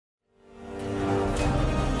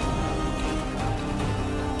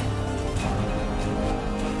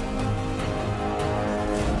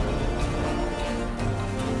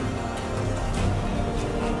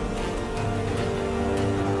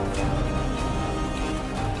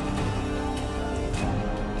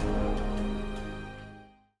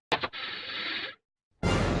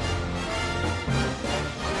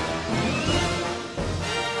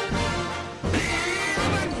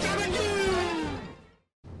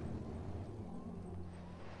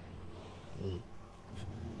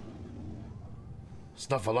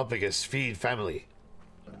Snuffleupagus, feed family.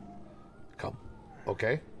 Come.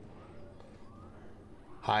 Okay.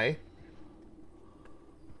 Hi.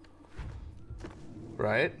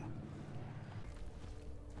 Right.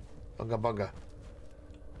 Bunga bunga.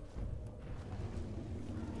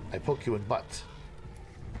 I poke you in butt.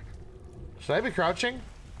 Should I be crouching?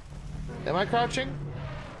 Am I crouching?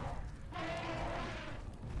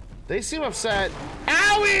 They seem upset.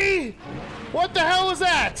 Owie! What the hell was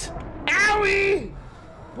that? Owie!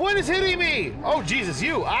 What is hitting me? Oh, Jesus,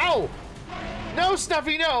 you. Ow! No,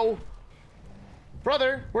 Snuffy, no.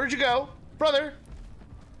 Brother, where'd you go? Brother?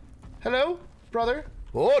 Hello? Brother?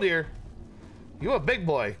 Oh, dear. You a big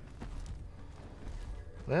boy.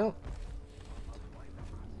 Well.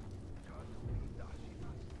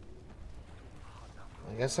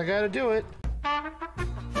 I guess I gotta do it.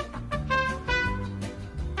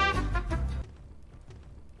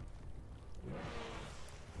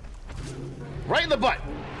 Right in the butt.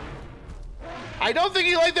 I don't think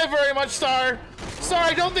he liked that very much, Star. Star,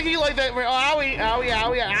 I don't think he liked that very. Oh, owie, owie,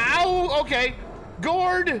 owie, ow. Okay.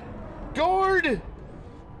 Gourd. Gourd.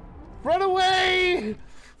 Run away.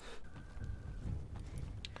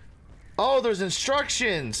 Oh, there's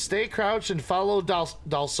instructions. Stay crouched and follow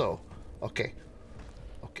Dalso. Okay.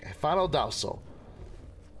 Okay, follow Dalso.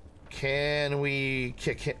 Can we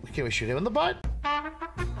shoot him in the butt?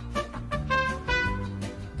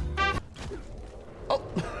 Oh.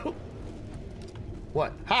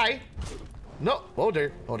 What? Hi. No. Oh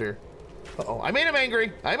dear. Oh dear. Uh-oh. I made him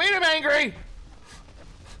angry. I made him angry.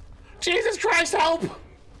 Jesus Christ, help.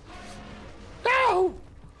 No.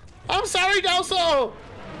 I'm sorry, Dalso.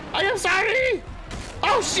 I am sorry.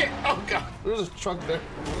 Oh shit. Oh god. There's a trunk there.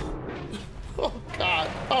 Oh god.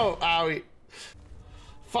 Oh, owie.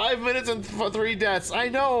 5 minutes and 3 deaths. I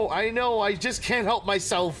know. I just can't help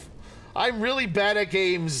myself. I'm really bad at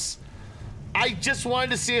games. I just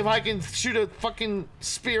wanted to see if I can shoot a fucking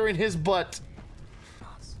spear in his butt.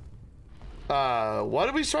 What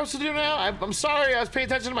are we supposed to do now? I'm sorry, I was paying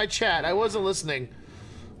attention to my chat. I wasn't listening.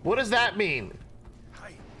 What does that mean?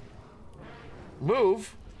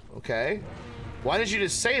 Move? Okay. Why didn't you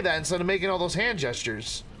just say that instead of making all those hand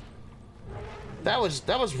gestures? That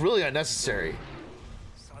was really unnecessary.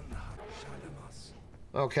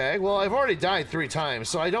 Okay, well, I've already died 3 times,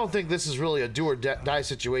 so I don't think this is really a do or die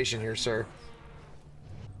situation here, sir.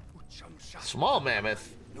 Small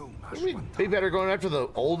mammoth? Would we be better going after the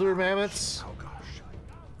older mammoths?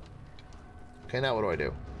 Okay, now what do I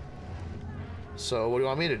do? So, what do you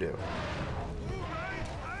want me to do?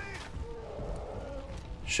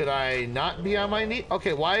 Should I not be on my knee?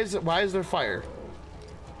 Okay, why is there fire?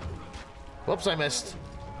 Whoops, I missed.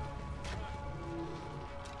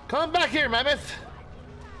 Come back here, mammoth!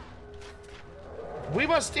 We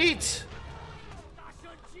must eat!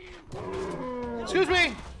 Excuse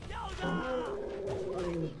me!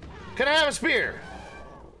 Can I have a spear?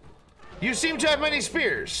 You seem to have many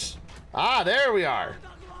spears. Ah, there we are.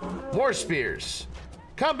 More spears.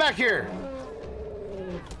 Come back here.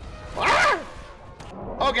 Ah!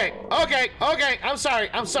 Okay. I'm sorry.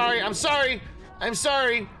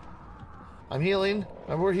 I'm healing.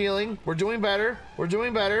 We're healing. We're doing better.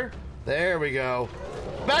 There we go.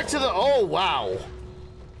 Back to the... Oh, wow.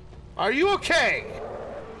 Are you okay?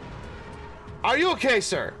 Are you okay,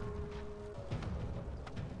 sir?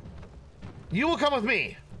 You will come with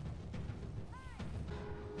me.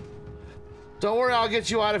 Don't worry, I'll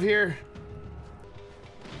get you out of here.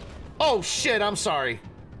 Oh, shit, I'm sorry.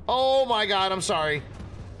 Oh, my God, I'm sorry.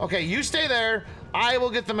 Okay, you stay there. I will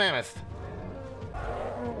get the mammoth.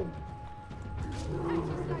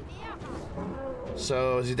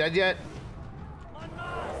 So, is he dead yet?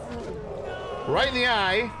 Right in the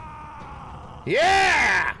eye.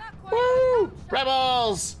 Yeah! Woo!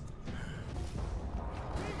 Rebels!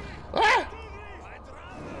 Ah!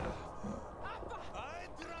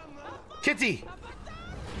 Kitty!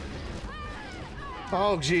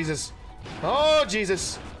 Oh, Jesus. Oh,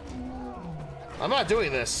 Jesus. I'm not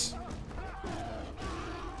doing this.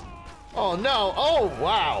 Oh, no. Oh,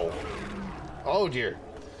 wow. Oh, dear.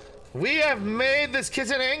 We have made this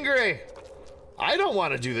kitten angry. I don't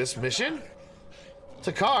want to do this mission.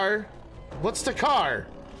 Takar? What's Takar?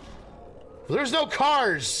 There's no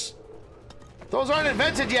cars. Those aren't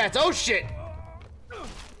invented yet. Oh, shit.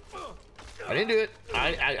 I didn't do it.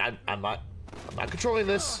 I'm not controlling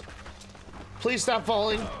this. Please stop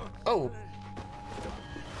falling. Oh.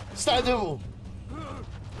 Stop.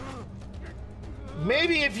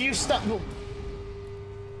 Maybe if you stop.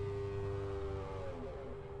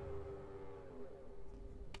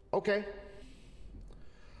 Okay.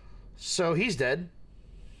 So he's dead.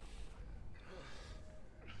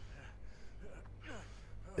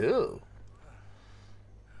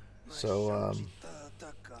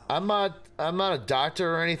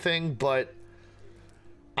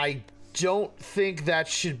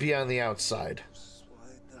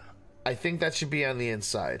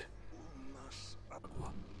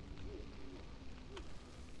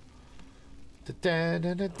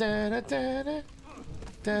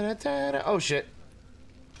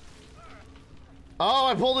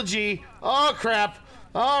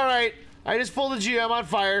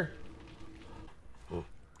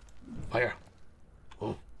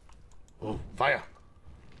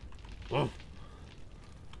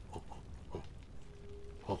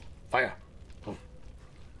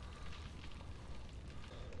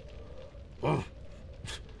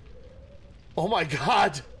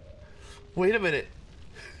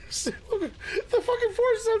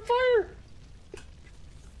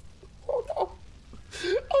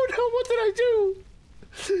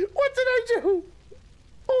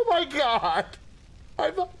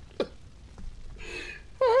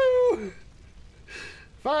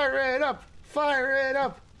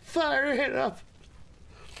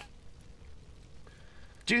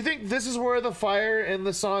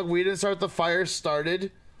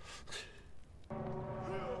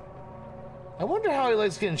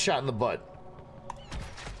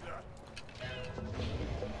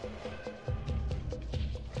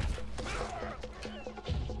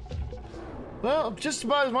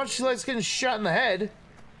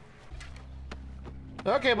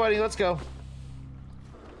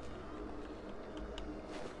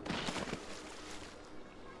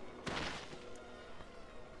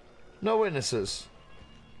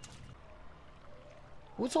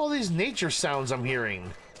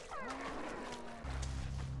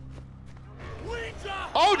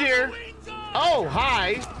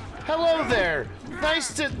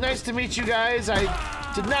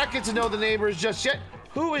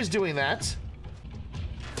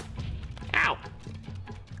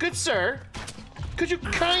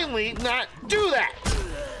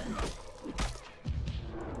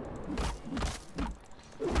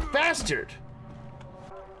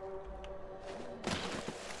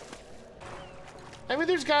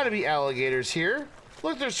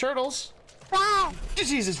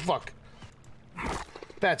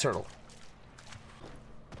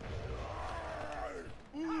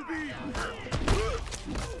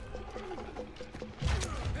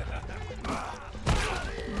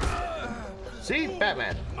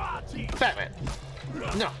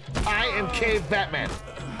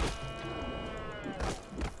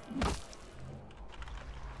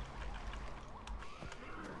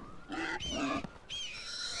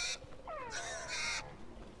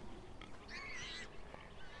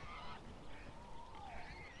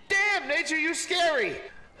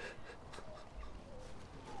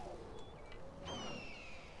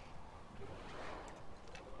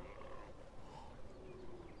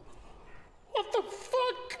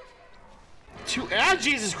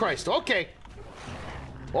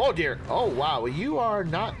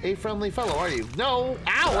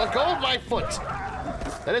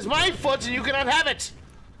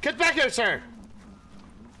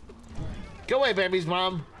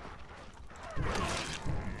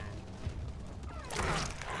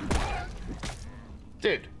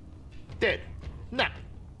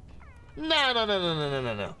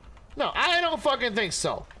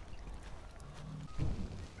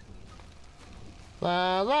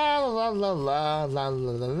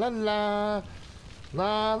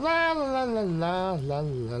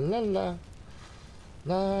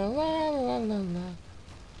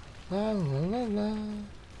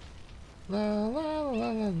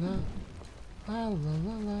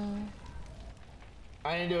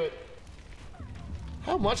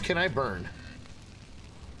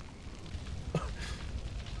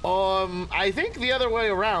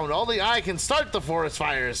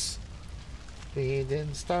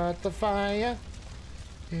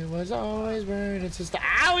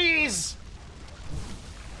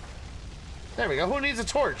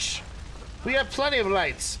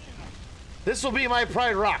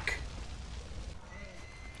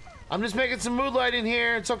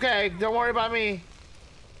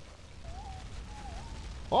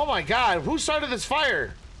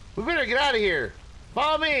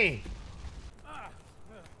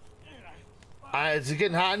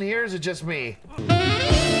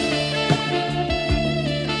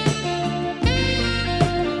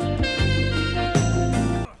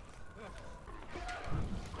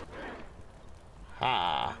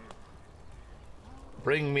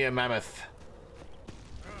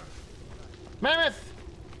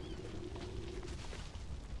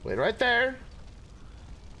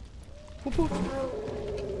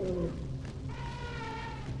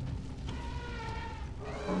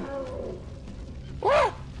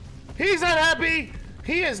 He's not happy.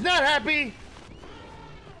 He is not happy.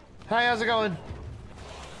 Hi, how's it going?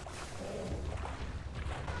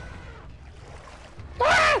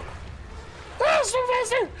 Ah! Oh,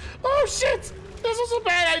 Sylvester! Oh shit! This was a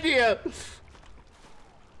bad idea.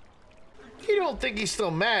 You don't think he's still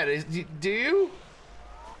mad, do you?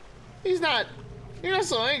 He's not. You're not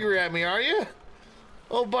so angry at me, are you?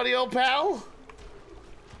 Old buddy, old pal?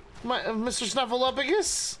 Mr.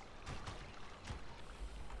 Snuffleupagus?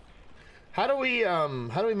 How do we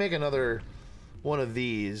make another one of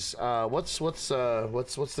these? What's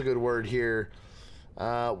the good word here?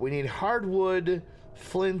 We need hardwood,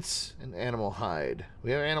 flint, and animal hide.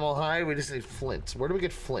 We have animal hide, we just need flint. Where do we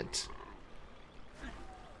get flint?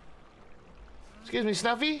 Excuse me,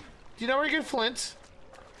 Snuffy? Do you know where you get flint?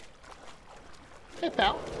 Hey,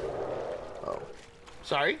 pal. Oh.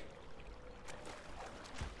 Sorry.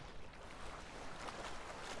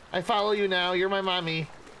 I follow you now. You're my mommy.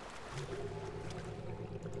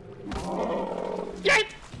 Yet!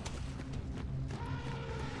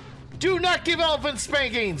 Do not give elephants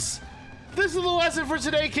spankings! This is the lesson for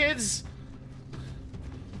today, kids!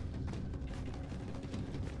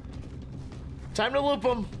 Time to loop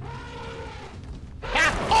them.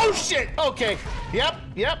 Ah! Oh shit! Okay.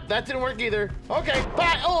 Yep, that didn't work either. Okay,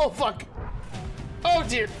 bye! Oh fuck! Oh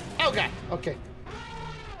dear! Oh god! Okay.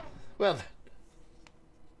 Well,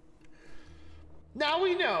 now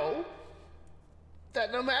we know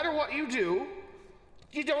that no matter what you do,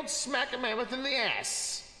 you don't smack a mammoth in the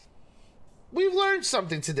ass. We've learned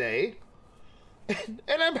something today,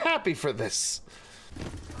 and I'm happy for this.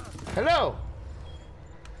 Hello.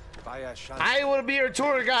 I want to be your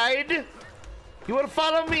tour guide. You want to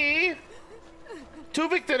follow me to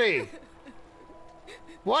victory?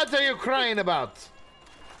 What are you crying about?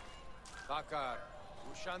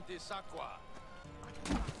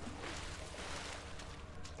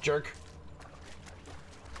 Jerk.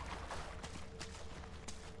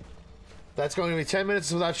 That's going to be 10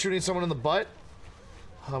 minutes without shooting someone in the butt?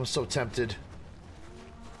 I'm so tempted.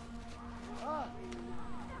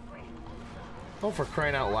 Oh, for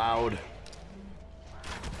crying out loud.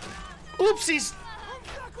 Oopsies!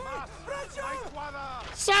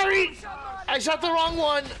 Sorry! I shot the wrong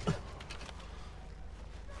one!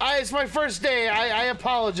 It's my first day. I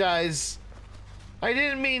apologize. I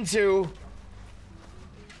didn't mean to.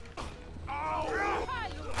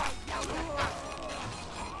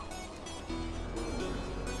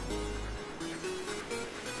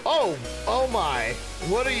 Oh my.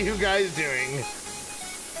 What are you guys doing?